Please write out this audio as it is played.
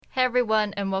Hey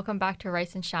everyone, and welcome back to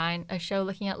Rise and Shine, a show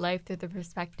looking at life through the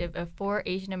perspective of 4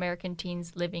 Asian American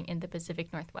teens living in the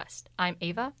Pacific Northwest. I'm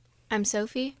Ava. I'm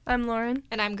Sophie. I'm Lauren.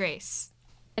 And I'm Grace.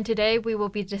 And today we will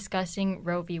be discussing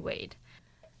Roe v. Wade.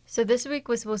 So this week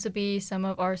was supposed to be some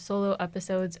of our solo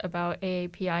episodes about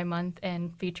AAPI month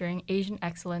and featuring Asian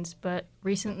excellence, but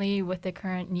recently with the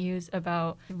current news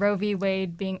about Roe v.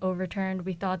 Wade being overturned,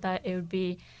 we thought that it would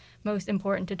be most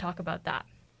important to talk about that.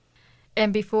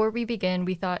 And before we begin,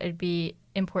 we thought it'd be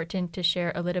important to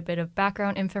share a little bit of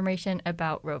background information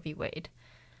about Roe v. Wade.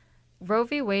 Roe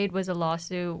v. Wade was a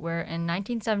lawsuit where in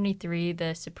 1973,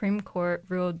 the Supreme Court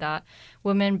ruled that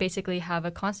women basically have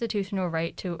a constitutional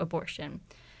right to abortion.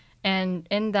 And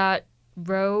in that,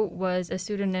 Roe was a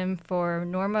pseudonym for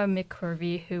Norma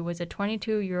McCorvey, who was a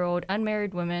 22-year-old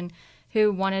unmarried woman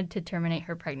who wanted to terminate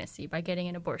her pregnancy by getting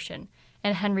an abortion.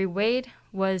 And Henry Wade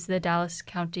was the Dallas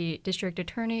County District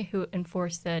Attorney who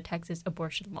enforced the Texas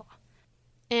abortion law.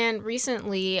 And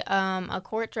recently, a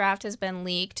court draft has been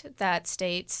leaked that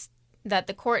states that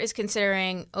the court is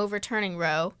considering overturning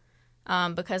Roe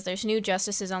because there's new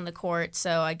justices on the court,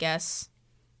 so I guess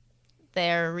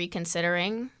they're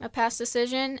reconsidering a past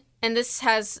decision. And this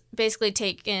has basically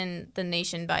taken the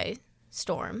nation by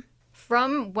storm.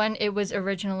 From when it was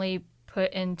originally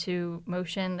put into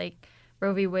motion, like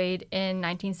Roe v. Wade in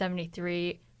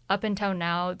 1973, up until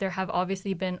now, there have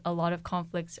obviously been a lot of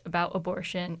conflicts about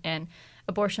abortion and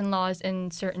abortion laws in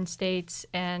certain states,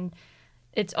 and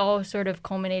it's all sort of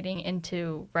culminating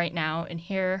into right now and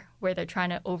here where they're trying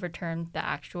to overturn the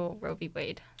actual Roe v.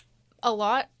 Wade. A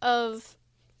lot of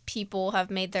people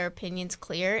have made their opinions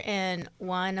clear, and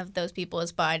one of those people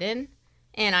is Biden.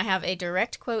 And I have a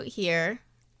direct quote here.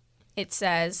 It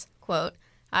says, quote,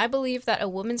 "I believe that a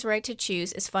woman's right to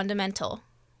choose is fundamental.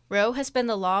 Roe has been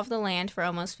the law of the land for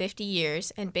almost 50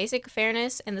 years, and basic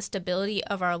fairness and the stability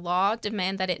of our law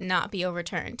demand that it not be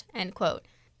overturned," end quote.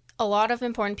 A lot of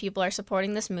important people are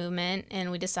supporting this movement, and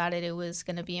we decided it was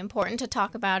going to be important to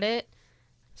talk about it.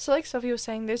 So like Sophie was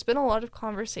saying, there's been a lot of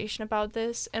conversation about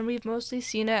this, and we've mostly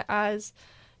seen it as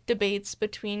debates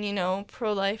between,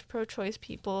 pro-life, pro-choice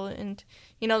people and,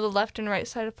 the left and right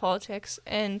side of politics.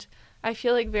 And I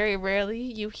feel like very rarely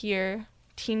you hear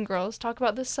teen girls talk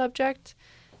about this subject.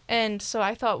 And so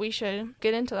I thought we should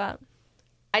get into that.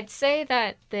 I'd say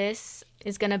that this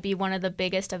is going to be one of the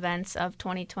biggest events of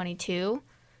 2022.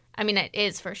 I mean, it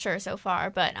is for sure so far,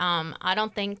 but I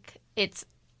don't think its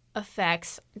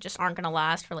effects just aren't going to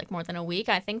last for more than a week.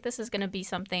 I think this is going to be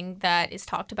something that is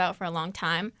talked about for a long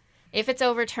time. If it's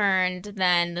overturned,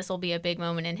 then this will be a big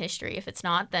moment in history. If it's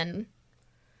not, then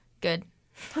good.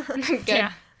 Good.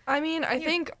 Yeah. I mean, I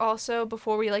think also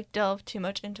before we delve too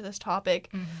much into this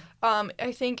topic,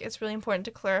 I think it's really important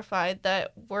to clarify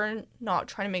that we're not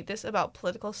trying to make this about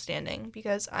political standing,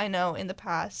 because I know in the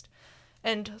past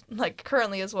and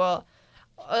currently as well,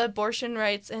 abortion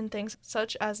rights and things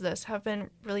such as this have been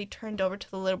really turned over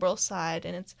to the liberal side,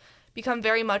 and it's become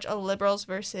very much a liberals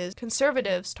versus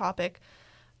conservatives topic.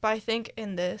 But I think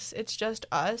in this, it's just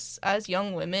us as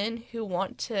young women who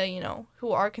want to,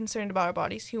 who are concerned about our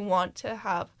bodies, who want to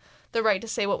have the right to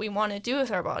say what we want to do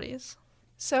with our bodies.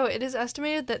 So it is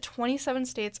estimated that 27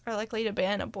 states are likely to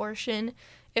ban abortion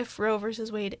if Roe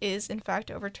versus Wade is in fact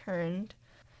overturned.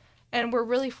 And we're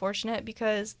really fortunate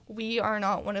because we are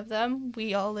not one of them.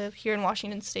 We all live here in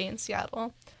Washington State in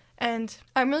Seattle. And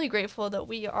I'm really grateful that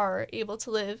we are able to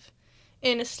live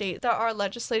in a state that our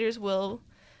legislators will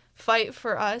fight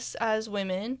for us as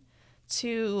women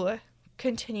to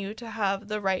continue to have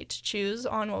the right to choose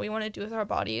on what we want to do with our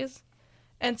bodies.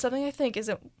 And something I think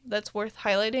that's worth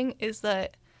highlighting is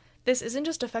that this isn't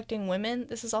just affecting women.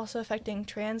 This is also affecting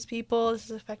trans people. This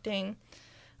is affecting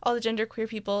all the genderqueer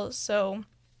people. So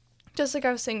just like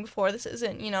I was saying before, this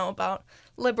isn't, about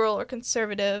liberal or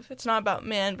conservative. It's not about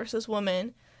man versus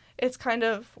woman. It's kind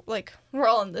of we're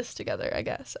all in this together, I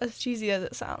guess, as cheesy as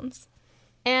it sounds.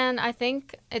 And I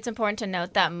think it's important to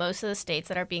note that most of the states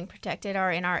that are being protected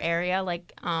are in our area,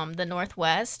 the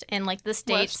Northwest and the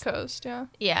states. West Coast, yeah.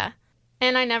 Yeah.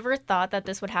 And I never thought that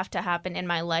this would have to happen in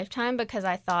my lifetime, because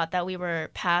I thought that we were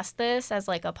past this as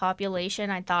a population.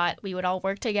 I thought we would all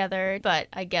work together, but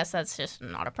I guess that's just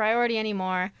not a priority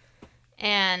anymore.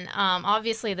 And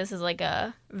obviously this is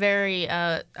a very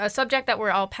a subject that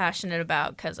we're all passionate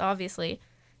about, because obviously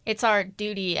it's our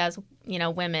duty as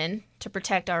women to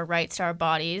protect our rights to our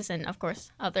bodies, and of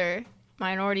course other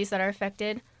minorities that are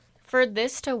affected. For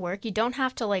this to work, you don't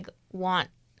have to want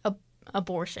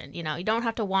abortion. You don't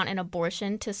have to want an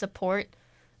abortion to support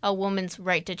a woman's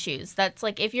right to choose. That's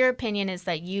if your opinion is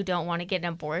that you don't want to get an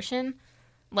abortion,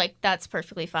 that's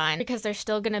perfectly fine, because there's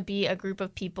still going to be a group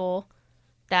of people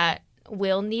that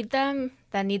will need them,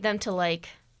 that need them to like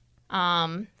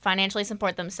financially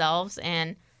support themselves,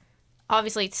 and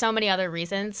obviously so many other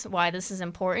reasons why this is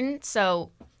important.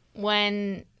 So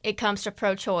when it comes to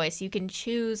pro-choice, you can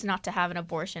choose not to have an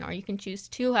abortion or you can choose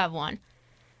to have one.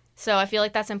 So I feel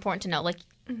like that's important to know. Like,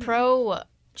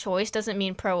 pro-choice doesn't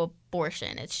mean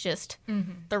pro-abortion. It's just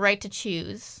the right to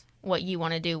choose what you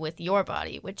want to do with your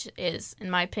body, which is, in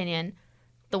my opinion,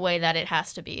 the way that it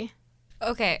has to be.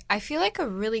 Okay, I feel like a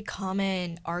really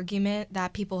common argument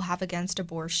that people have against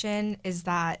abortion is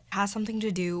that it has something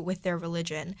to do with their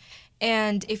religion.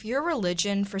 And if your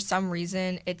religion, for some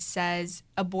reason, it says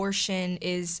abortion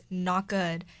is not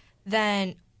good,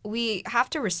 then we have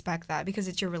to respect that because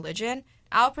it's your religion.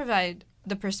 I'll provide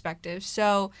the perspective.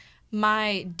 So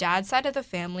my dad's side of the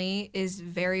family is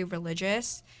very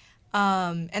religious,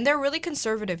 and they're really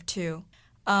conservative too.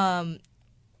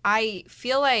 I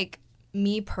feel like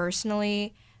me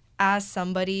personally, as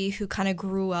somebody who kind of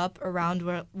grew up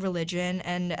around religion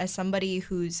and as somebody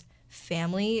whose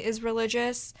family is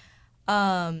religious,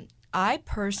 I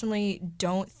personally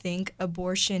don't think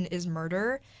abortion is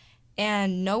murder.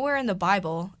 And nowhere in the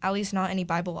Bible, at least not any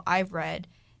Bible I've read,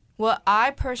 what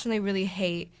I personally really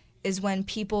hate is when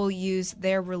people use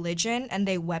their religion and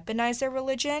they weaponize their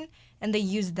religion and they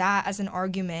use that as an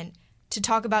argument to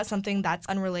talk about something that's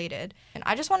unrelated. And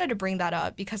I just wanted to bring that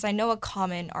up because I know a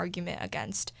common argument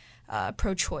against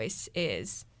pro-choice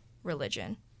is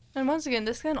religion. And once again,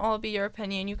 this can all be your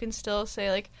opinion. You can still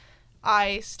say, like,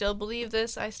 I still believe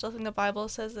this, I still think the Bible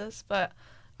says this, but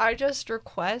I just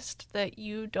request that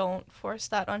you don't force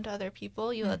that onto other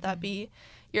people. You let that be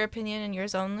your opinion and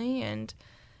yours only, and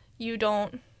you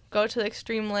don't go to the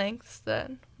extreme lengths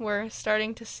that we're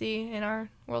starting to see in our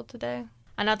world today.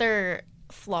 Another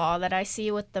flaw that I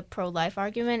see with the pro-life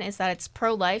argument is that it's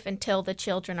pro-life until the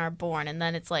children are born, and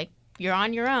then it's like, you're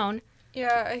on your own.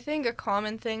 Yeah, I think a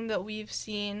common thing that we've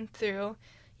seen through,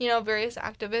 various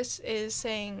activists is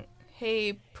saying,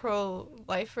 hey,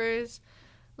 pro-lifers,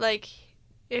 like,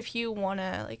 if you want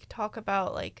to, like, talk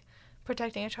about, like,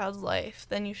 protecting a child's life,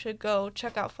 then you should go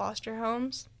check out foster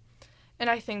homes. And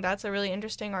I think that's a really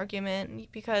interesting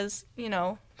argument because,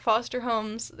 foster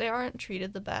homes, they aren't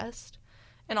treated the best.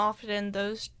 And often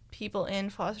those people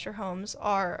in foster homes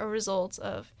are a result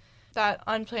of that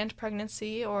unplanned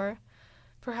pregnancy or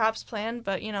perhaps planned,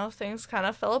 but, things kind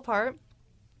of fell apart.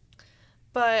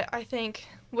 But I think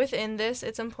within this,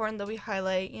 it's important that we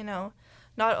highlight,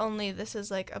 not only this is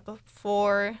like a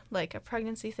before, like a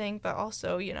pregnancy thing, but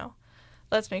also,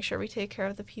 let's make sure we take care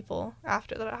of the people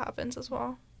after that happens as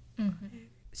well.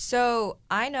 So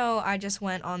I know I just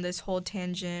went on this whole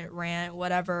tangent, rant,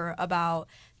 whatever, about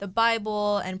the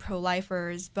Bible and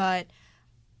pro-lifers, but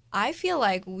I feel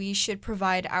like we should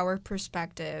provide our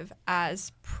perspective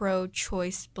as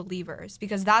pro-choice believers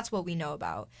because that's what we know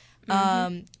about.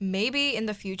 Maybe in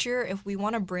the future, if we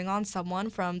want to bring on someone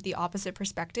from the opposite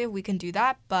perspective, we can do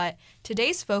that. But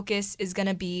today's focus is going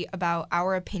to be about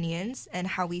our opinions and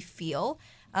how we feel,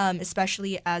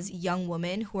 especially as young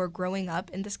women who are growing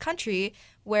up in this country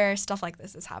where stuff like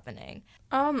this is happening.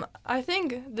 I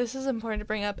think this is important to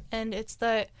bring up, and it's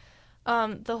that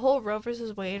the whole Roe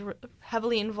versus Wade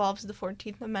heavily involves the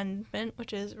 14th Amendment,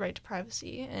 which is right to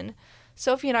privacy. And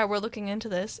Sophie and I were looking into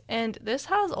this, and this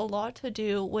has a lot to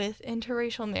do with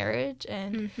interracial marriage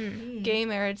and gay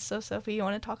marriage. So, Sophie, you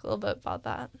want to talk a little bit about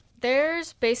that?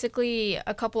 There's basically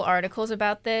a couple articles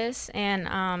about this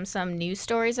and some news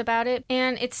stories about it.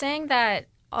 And it's saying that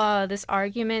this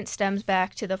argument stems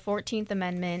back to the 14th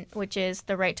Amendment, which is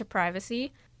the right to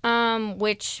privacy,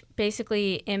 which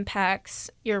basically impacts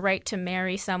your right to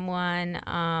marry someone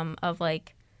of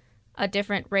like a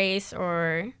different race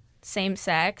or same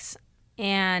sex.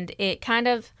 And it kind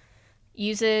of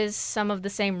uses some of the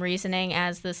same reasoning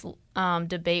as this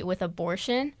debate with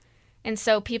abortion. And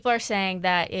so people are saying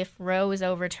that if Roe is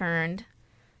overturned,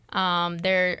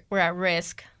 we're at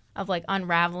risk of like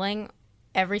unraveling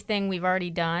everything we've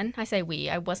already done. I say we.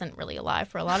 I wasn't really alive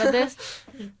for a lot of this.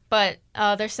 But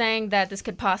they're saying that this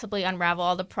could possibly unravel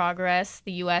all the progress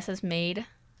the U.S. has made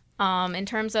in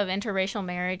terms of interracial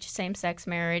marriage, same-sex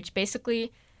marriage,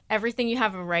 basically everything you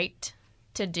have a right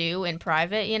to do in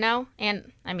private,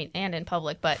 and in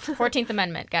public, but 14th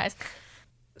Amendment, guys.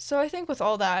 So I think with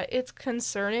all that, it's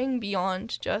concerning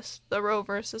beyond just the Roe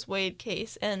versus Wade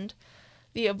case and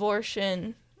the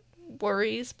abortion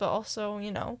worries, but also,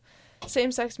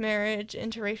 same-sex marriage,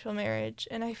 interracial marriage.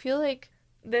 And I feel like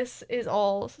this is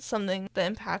all something that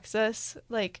impacts us.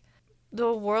 Like,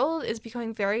 the world is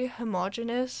becoming very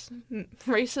homogenous.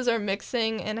 Races are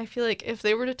mixing, and I feel like if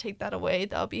they were to take that away,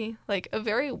 that would be, like, a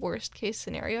very worst-case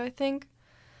scenario, I think.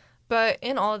 But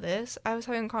in all this, I was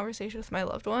having a conversation with my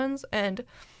loved ones, and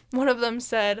one of them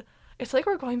said, it's like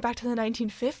we're going back to the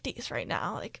 1950s right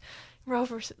now. Like, Roe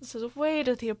versus Wade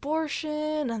with the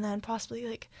abortion, and then possibly,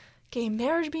 like, gay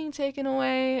marriage being taken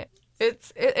away.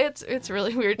 It's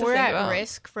really weird to We're think at about.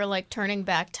 risk for, like, turning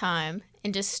back time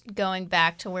and just going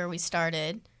back to where we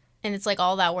started. And it's, like,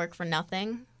 all that work for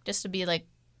nothing just to be, like,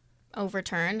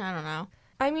 overturned. I don't know.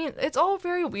 I mean, it's all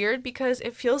very weird because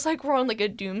it feels like we're on, like, a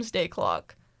doomsday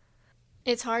clock.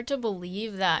 It's hard to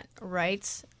believe that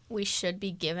rights we should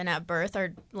be given at birth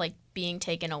are, like, being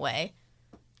taken away.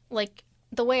 Like,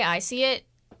 the way I see it,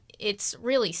 it's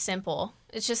really simple.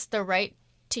 It's just the right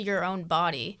to your own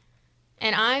body.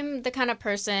 And I'm the kind of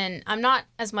person, I'm not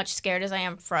as much scared as I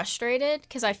am frustrated,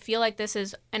 because I feel like this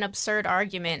is an absurd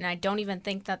argument, and I don't even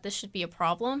think that this should be a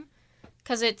problem,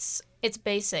 because it's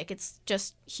basic. It's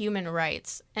just human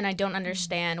rights, and I don't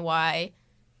understand why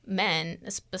men,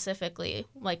 specifically,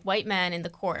 like white men in the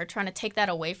court, are trying to take that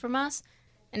away from us.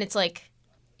 And it's like,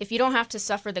 if you don't have to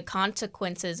suffer the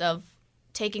consequences of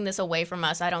taking this away from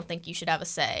us, I don't think you should have a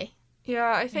say.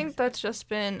 Yeah, I think that's just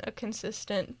been a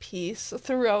consistent piece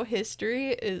throughout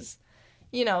history is,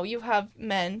 you know, you have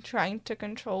men trying to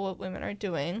control what women are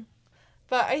doing.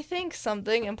 But I think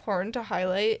something important to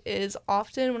highlight is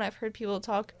often when I've heard people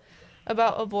talk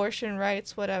about abortion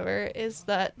rights, whatever, is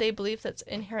that they believe that's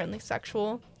inherently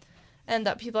sexual and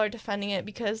that people are defending it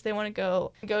because they want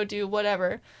to go do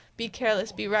whatever, be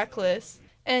careless, be reckless.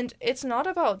 And it's not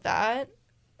about that.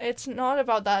 It's not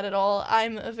about that at all.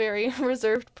 I'm a very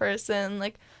reserved person.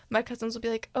 Like, my cousins will be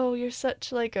like, oh, you're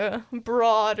such, like, a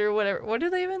broad or whatever. What do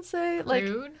they even say? Like,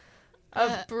 Prude?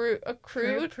 a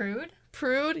crude? Prude?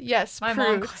 Prude? Yes, My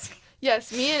prude. mom calls me.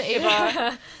 Yes, me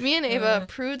and Ava,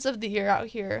 prudes of the year out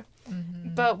here.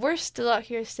 Mm-hmm. But we're still out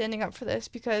here standing up for this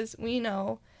because we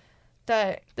know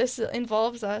that this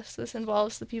involves us. This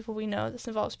involves the people we know. This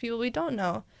involves people we don't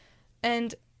know.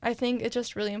 And I think it's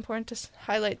just really important to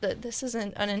highlight that this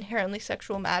isn't an inherently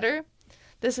sexual matter.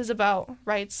 This is about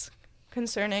rights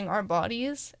concerning our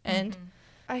bodies. And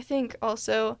I think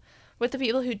also with the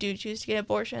people who do choose to get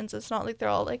abortions, it's not like they're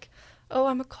all like, oh,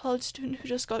 I'm a college student who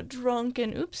just got drunk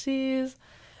and oopsies.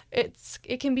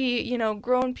 It can be, you know,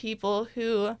 grown people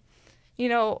who, you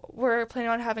know, were planning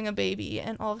on having a baby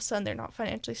and all of a sudden they're not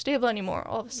financially stable anymore.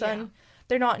 All of a sudden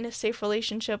they're not in a safe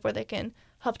relationship where they can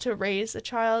help to raise a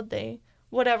child.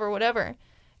 Whatever.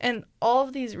 And all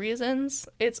of these reasons,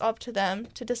 it's up to them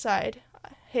to decide,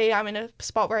 hey, I'm in a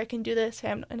spot where I can do this.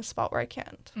 Hey, I'm in a spot where I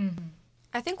can't. Mm-hmm.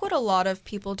 I think what a lot of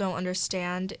people don't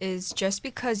understand is just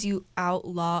because you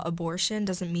outlaw abortion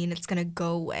doesn't mean it's going to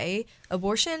go away.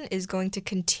 Abortion is going to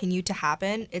continue to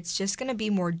happen. It's just going to be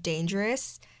more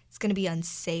dangerous. It's going to be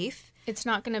unsafe. It's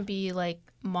not going to be, like,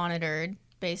 monitored,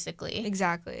 basically.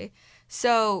 Exactly.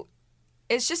 So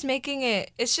it's just making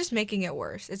it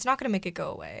worse. It's not going to make it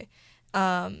go away.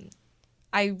 I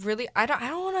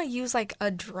don't want to use, like, a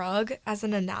drug as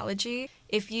an analogy.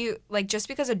 If you, like, just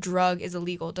because a drug is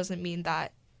illegal doesn't mean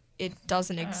that it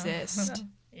doesn't exist.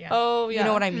 Yeah. Oh, yeah. You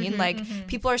know what I mean? Like,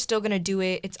 people are still going to do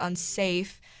it. It's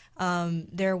unsafe.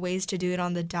 There are ways to do it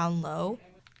on the down low.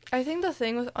 I think the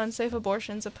thing with unsafe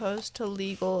abortions opposed to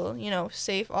legal, you know,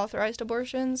 safe authorized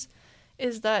abortions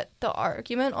is that the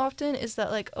argument often is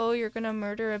that, like, oh, you're going to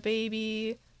murder a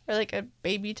baby or, like, a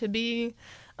baby to be.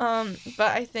 But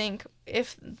I think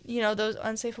if, you know, those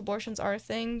unsafe abortions are a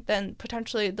thing, then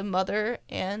potentially the mother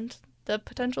and the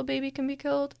potential baby can be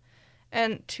killed.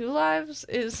 And 2 lives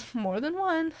is more than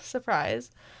 1. Surprise.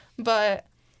 But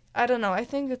I don't know. I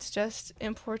think it's just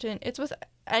important. It's with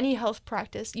any health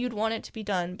practice. You'd want it to be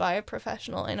done by a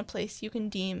professional in a place you can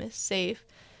deem is safe.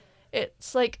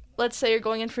 It's like, let's say you're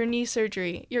going in for knee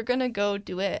surgery. You're going to go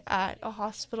do it at a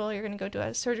hospital. You're going to go do it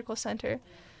at a surgical center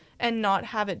and not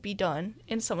have it be done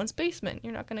in someone's basement.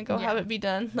 You're not going to go have it be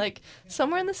done, like,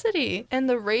 somewhere in the city. And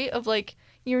the rate of, like,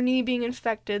 your knee being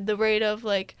infected, the rate of,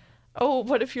 like, oh,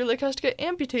 what if your leg has to get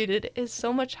amputated is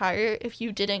so much higher if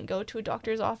you didn't go to a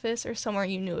doctor's office or somewhere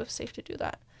you knew it was safe to do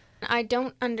that. I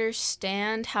don't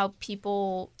understand how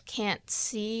people can't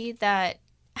see that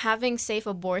having safe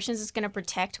abortions is going to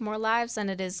protect more lives than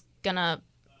it is going to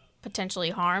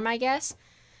potentially harm, I guess.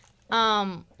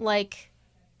 Like,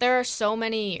 there are so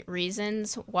many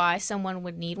reasons why someone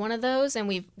would need one of those, and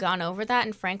we've gone over that,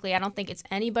 and frankly, I don't think it's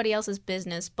anybody else's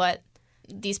business but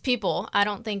these people. I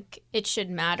don't think it should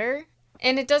matter.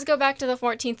 And it does go back to the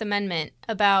 14th Amendment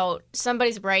about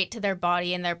somebody's right to their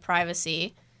body and their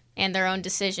privacy and their own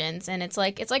decisions. And it's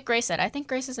like Grace said. I think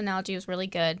Grace's analogy was really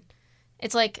good.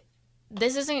 It's like,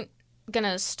 this isn't going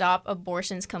to stop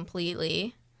abortions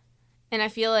completely. And I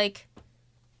feel like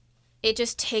it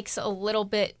just takes a little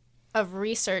bit of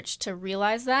research to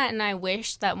realize that, and I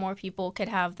wish that more people could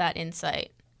have that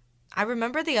insight. I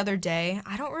remember the other day,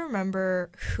 I don't remember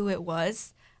who it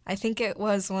was. I think it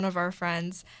was one of our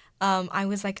friends. I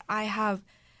was like, I have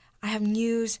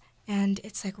news, and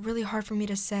it's like really hard for me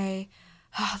to say.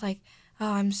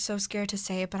 I'm so scared to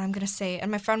say it, but I'm gonna say it.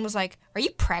 And my friend was like, "Are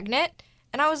you pregnant?"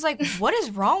 And I was like, "What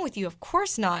is wrong with you? Of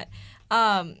course not."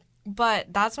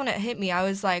 But that's when it hit me. I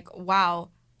was like, wow,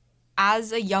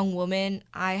 as a young woman,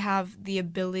 I have the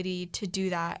ability to do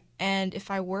that. And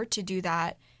if I were to do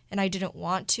that and I didn't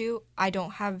want to, I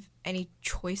don't have any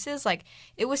choices. Like,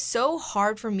 it was so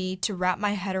hard for me to wrap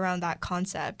my head around that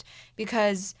concept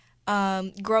because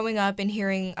growing up and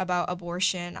hearing about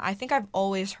abortion, I think I've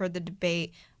always heard the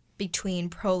debate between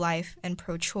pro-life and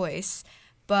pro-choice.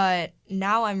 But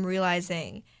now I'm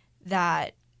realizing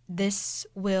that this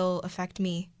will affect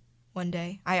me one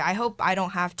day. I hope I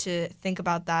don't have to think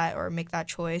about that or make that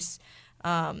choice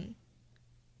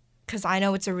because I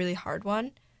know it's a really hard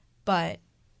one, but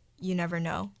you never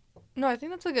know. No, I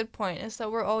think that's a good point, is that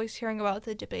we're always hearing about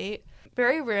the debate.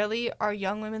 Very rarely are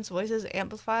young women's voices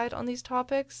amplified on these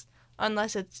topics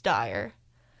unless it's dire.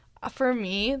 For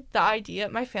me, the idea,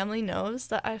 my family knows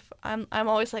that I'm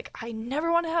always like, I never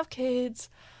want to have kids.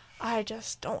 I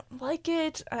just don't like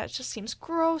it. It just seems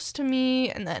gross to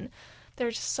me. And then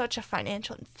there's just such a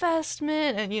financial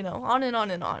investment and, on and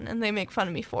on and on. And they make fun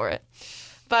of me for it.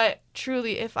 But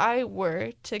truly, if I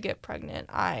were to get pregnant,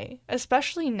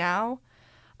 especially now,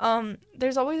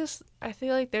 there's always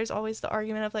the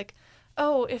argument of like,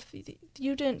 oh, if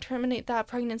you didn't terminate that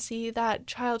pregnancy, that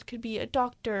child could be a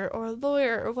doctor or a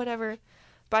lawyer or whatever.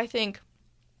 But I think,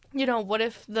 what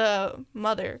if the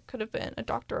mother could have been a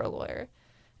doctor or a lawyer?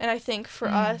 And I think for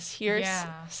us here,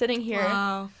 sitting here,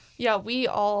 wow. Yeah, we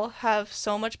all have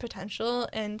so much potential.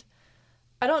 And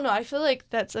I don't know, I feel like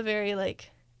that's a very,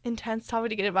 intense topic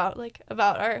to get about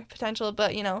our potential.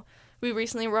 But, we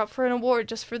recently were up for an award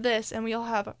just for this, and we all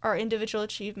have our individual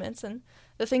achievements and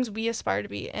the things we aspire to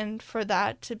be. And for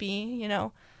that to be,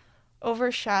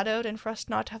 overshadowed and for us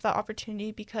not to have that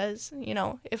opportunity because,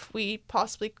 if we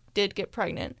possibly did get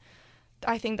pregnant,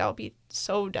 I think that would be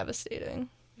so devastating.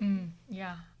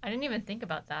 Yeah, I didn't even think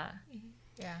about that.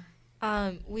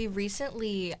 Yeah. We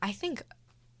recently, I think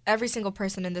every single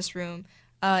person in this room,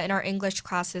 in our English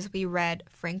classes, we read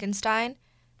Frankenstein.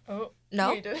 Oh,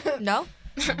 no? you didn't. No?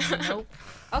 Nope.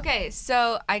 Okay,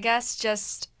 so I guess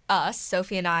just us,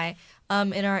 Sophie and I,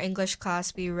 in our English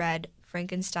class, we read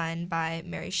Frankenstein by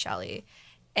Mary Shelley.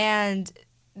 And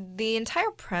the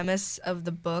entire premise of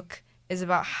the book is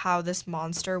about how this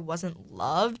monster wasn't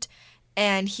loved,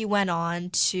 and he went on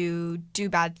to do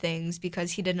bad things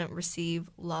because he didn't receive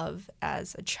love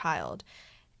as a child.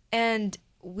 And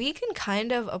we can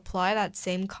kind of apply that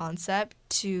same concept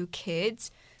to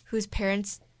kids whose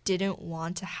parents didn't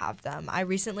want to have them. I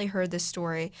recently heard this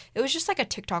story. It was just like a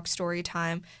TikTok story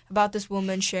time about this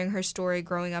woman sharing her story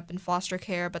growing up in foster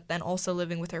care, but then also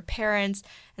living with her parents,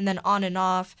 and then on and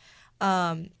off.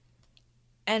 And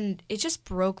it just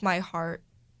broke my heart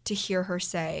to hear her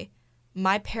say,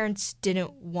 my parents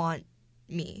didn't want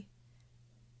me.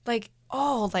 Don't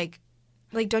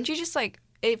you just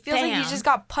it feels like you just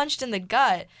got punched in the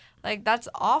gut. That's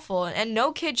awful. And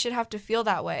no kid should have to feel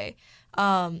that way.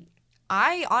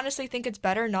 I honestly think it's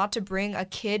better not to bring a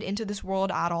kid into this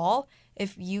world at all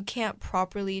if you can't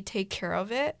properly take care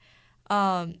of it.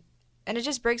 And it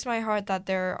just breaks my heart that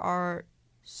there are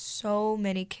so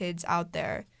many kids out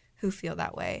there who feel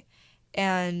that way.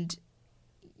 And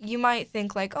you might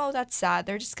think oh, that's sad.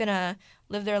 They're just gonna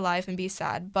live their life and be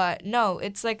sad. But no,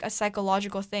 it's a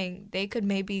psychological thing. They could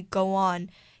maybe go on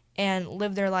and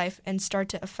live their life and start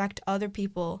to affect other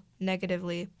people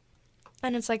negatively.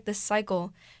 And it's this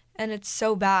cycle. And it's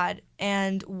so bad.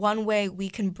 And one way we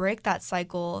can break that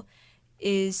cycle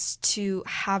is to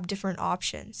have different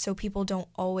options so people don't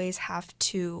always have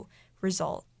to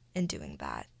result in doing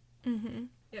that. Mm-hmm.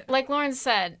 Yeah. Like Lauren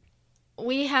said,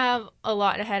 we have a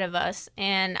lot ahead of us,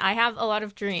 and I have a lot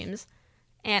of dreams,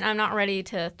 and I'm not ready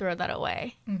to throw that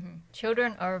away. Mm-hmm.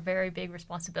 Children are a very big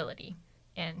responsibility.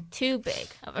 And too big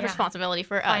of a responsibility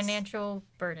for us. Financial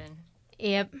burden.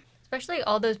 Yep. Especially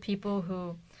all those people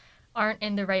who aren't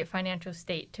in the right financial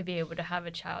state to be able to have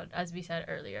a child, as we said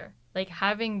earlier.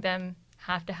 Having them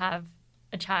have to have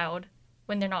a child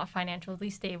when they're not financially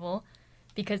stable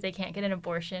because they can't get an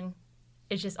abortion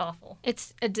is just awful.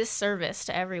 It's a disservice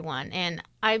to everyone. And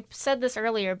I said this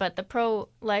earlier, but the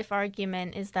pro-life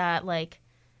argument is that,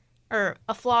 or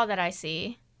a flaw that I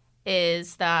see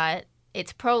is that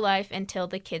it's pro-life until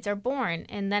the kids are born.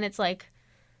 And then it's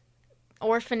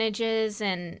orphanages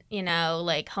and,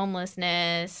 like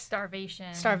homelessness,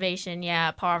 Starvation.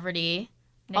 yeah, poverty,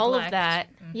 Neglect. all of that.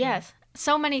 Mhm. Yes,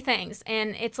 so many things.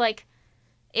 And it's like,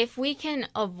 if we can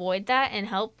avoid that and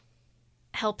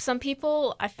help some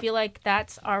people, I feel like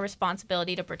that's our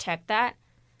responsibility to protect that.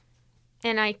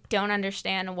 And I don't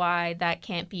understand why that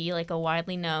can't be like a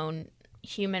widely known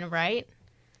human right,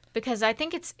 because I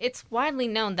think it's widely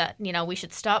known that, we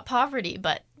should stop poverty,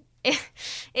 but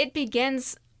it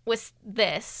begins with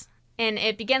this, and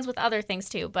it begins with other things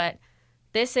too, but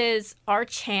this is our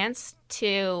chance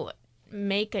to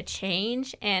make a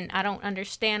change, and I don't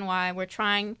understand why we're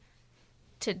trying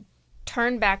to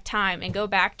turn back time and go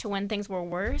back to when things were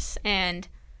worse. And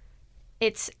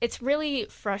it's really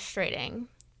frustrating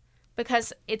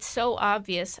because it's so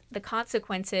obvious. The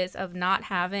consequences of not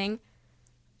having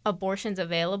abortions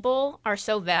available are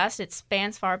so vast. It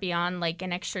spans far beyond like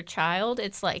an extra child.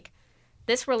 It's like,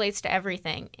 this relates to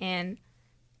everything, and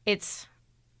it's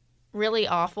really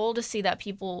awful to see that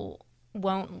people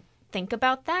won't think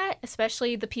about that,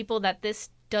 especially the people that this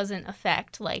doesn't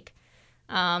affect, like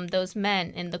those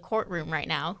men in the courtroom right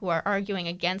now who are arguing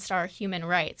against our human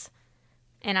rights.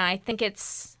 And I think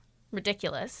it's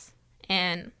ridiculous.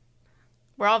 And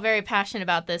we're all very passionate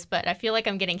about this, but I feel like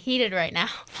I'm getting heated right now.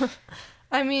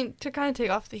 I mean, to kind of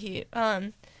take off the heat,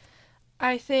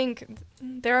 I think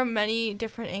there are many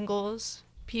different angles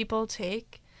people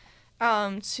take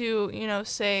to,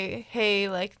 say, hey,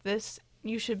 like this,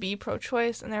 you should be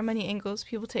pro-choice. And there are many angles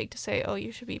people take to say, oh,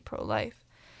 you should be pro-life.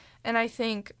 And I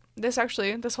think this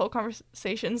whole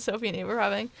conversation Sophie and Ava were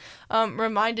having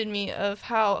reminded me of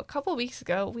how a couple weeks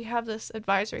ago we have this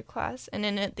advisory class, and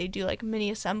in it they do like mini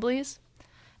assemblies.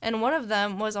 And one of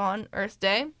them was on Earth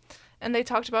Day, and they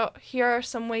talked about, here are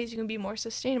some ways you can be more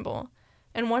sustainable.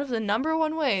 And one of the number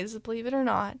one ways, believe it or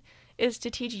not, is to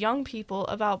teach young people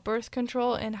about birth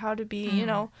control and how to be,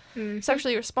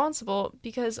 sexually responsible,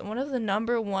 because one of the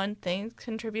number one things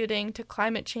contributing to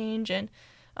climate change and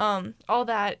all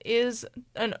that is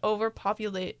an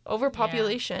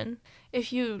overpopulation. Yeah.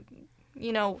 If you,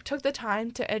 took the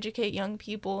time to educate young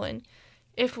people, and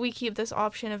if we keep this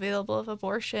option available of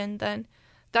abortion, then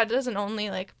that doesn't only,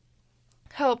 like,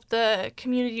 help the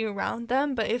community around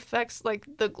them, but it affects,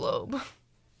 like, the globe.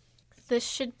 This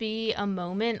should be a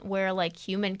moment where, like,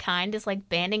 humankind is, like,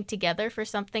 banding together for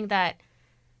something that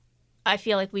I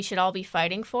feel like we should all be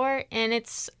fighting for. And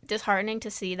it's disheartening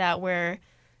to see that we're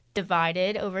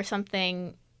divided over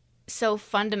something so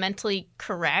fundamentally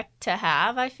correct to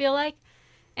have, I feel like.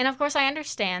 And, of course, I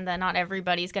understand that not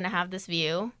everybody's going to have this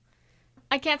view.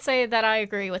 I can't say that I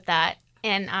agree with that,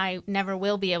 and I never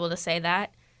will be able to say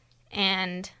that.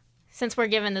 And since we're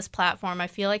given this platform, I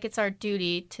feel like it's our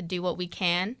duty to do what we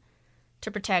can to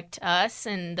protect us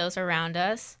and those around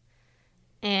us.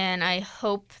 And I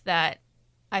hope that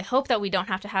we don't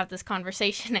have to have this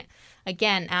conversation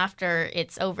again after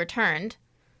it's overturned.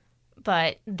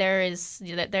 But there's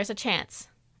a chance.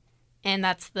 And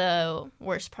that's the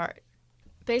worst part.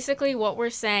 Basically, what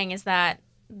we're saying is that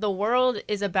the world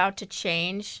is about to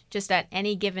change just at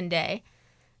any given day.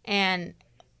 And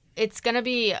it's going to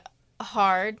be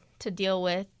hard to deal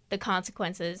with the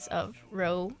consequences of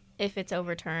Roe if it's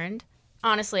overturned.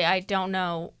 Honestly, I don't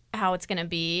know how it's going to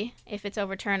be if it's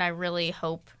overturned. I really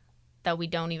hope that we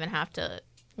don't even have to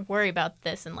worry about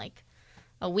this in like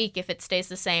a week if it stays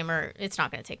the same, or it's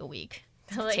not going to take a week.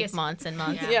 It'll take months and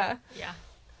months. Yeah.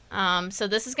 So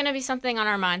this is going to be something on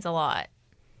our minds a lot.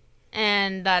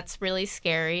 And that's really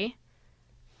scary.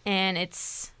 And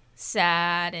it's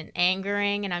sad and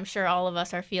angering, and I'm sure all of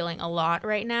us are feeling a lot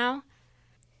right now.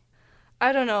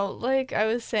 I don't know, like I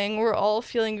was saying, we're all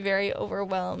feeling very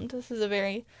overwhelmed. This is a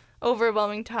very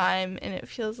overwhelming time, and it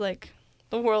feels like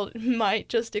the world might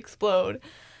just explode.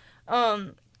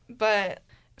 But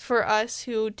for us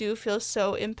who do feel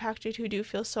so impacted, who do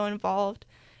feel so involved,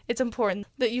 it's important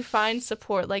that you find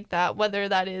support like that, whether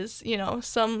that is,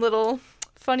 some little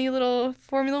funny little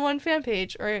Formula One fan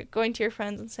page, or going to your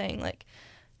friends and saying, like,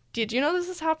 did you know this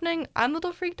is happening? I'm a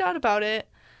little freaked out about it.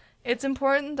 It's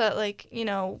important that, like,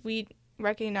 we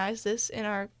recognize this in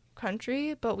our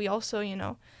country, but we also,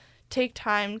 take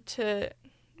time to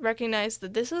recognize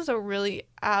that this is a really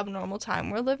abnormal time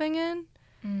we're living in,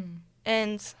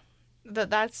 and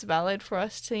that's valid for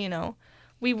us to,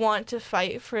 we want to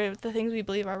fight for the things we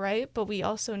believe are right, but we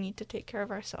also need to take care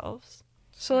of ourselves.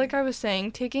 So like I was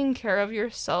saying, taking care of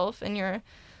yourself and your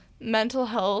mental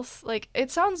health, like,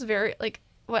 it sounds very, like,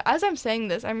 as I'm saying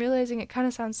this, I'm realizing it kind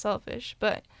of sounds selfish,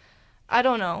 but I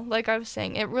don't know. Like I was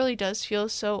saying, it really does feel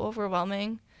so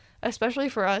overwhelming, especially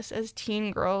for us as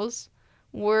teen girls.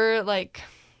 We're, like,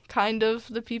 kind of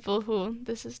the people who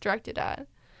this is directed at.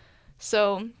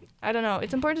 So, I don't know.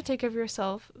 It's important to take care of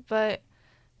yourself, but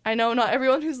I know not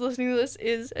everyone who's listening to this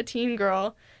is a teen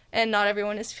girl, and not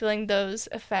everyone is feeling those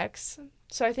effects.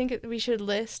 So I think we should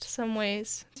list some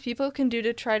ways people can do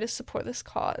to try to support this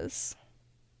cause.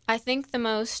 I think the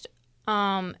most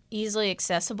easily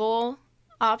accessible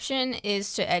option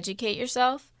is to educate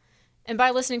yourself. And by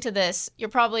listening to this, you're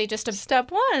probably just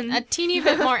Step one. a teeny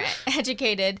bit more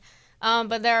educated.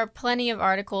 But there are plenty of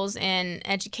articles and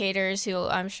educators who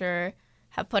I'm sure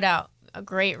have put out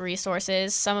great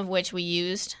resources, some of which we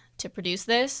used to produce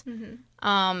this.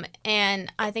 Mm-hmm.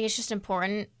 And I think it's just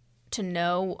important to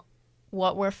know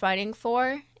what we're fighting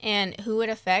for and who it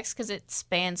affects, because it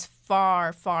spans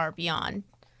far, far beyond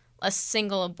a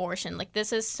single abortion. Like,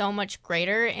 this is so much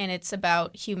greater, and it's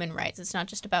about human rights. It's not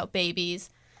just about babies,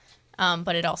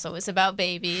 but it also is about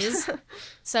babies.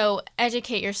 So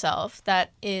educate yourself.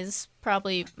 That is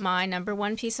probably my number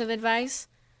one piece of advice.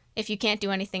 If you can't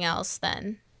do anything else,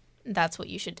 then that's what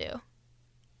you should do.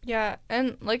 Yeah,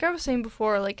 and like I was saying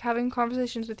before, like having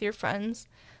conversations with your friends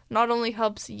not only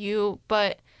helps you,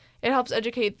 but it helps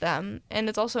educate them. And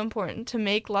it's also important to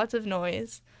make lots of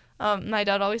noise. My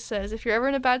dad always says, if you're ever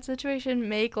in a bad situation,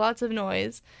 make lots of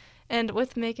noise. And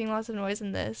with making lots of noise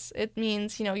in this, it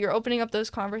means, you're opening up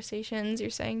those conversations. You're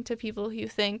saying to people who you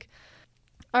think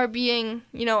are being,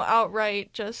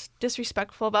 outright just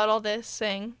disrespectful about all this,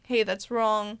 saying, hey, that's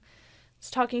wrong. It's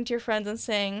talking to your friends and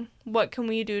saying, what can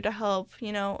we do to help,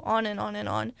 on and on and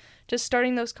on. Just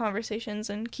starting those conversations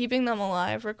and keeping them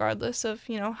alive regardless of,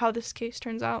 how this case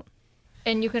turns out.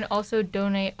 And you can also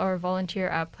donate or volunteer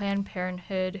at Planned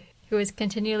Parenthood, who is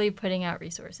continually putting out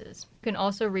resources. You can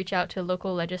also reach out to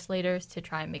local legislators to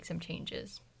try and make some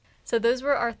changes. So those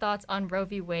were our thoughts on Roe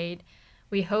v. Wade.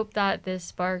 We hope that this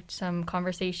sparked some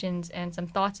conversations and some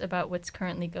thoughts about what's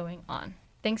currently going on.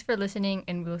 Thanks for listening,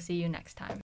 and we'll see you next time.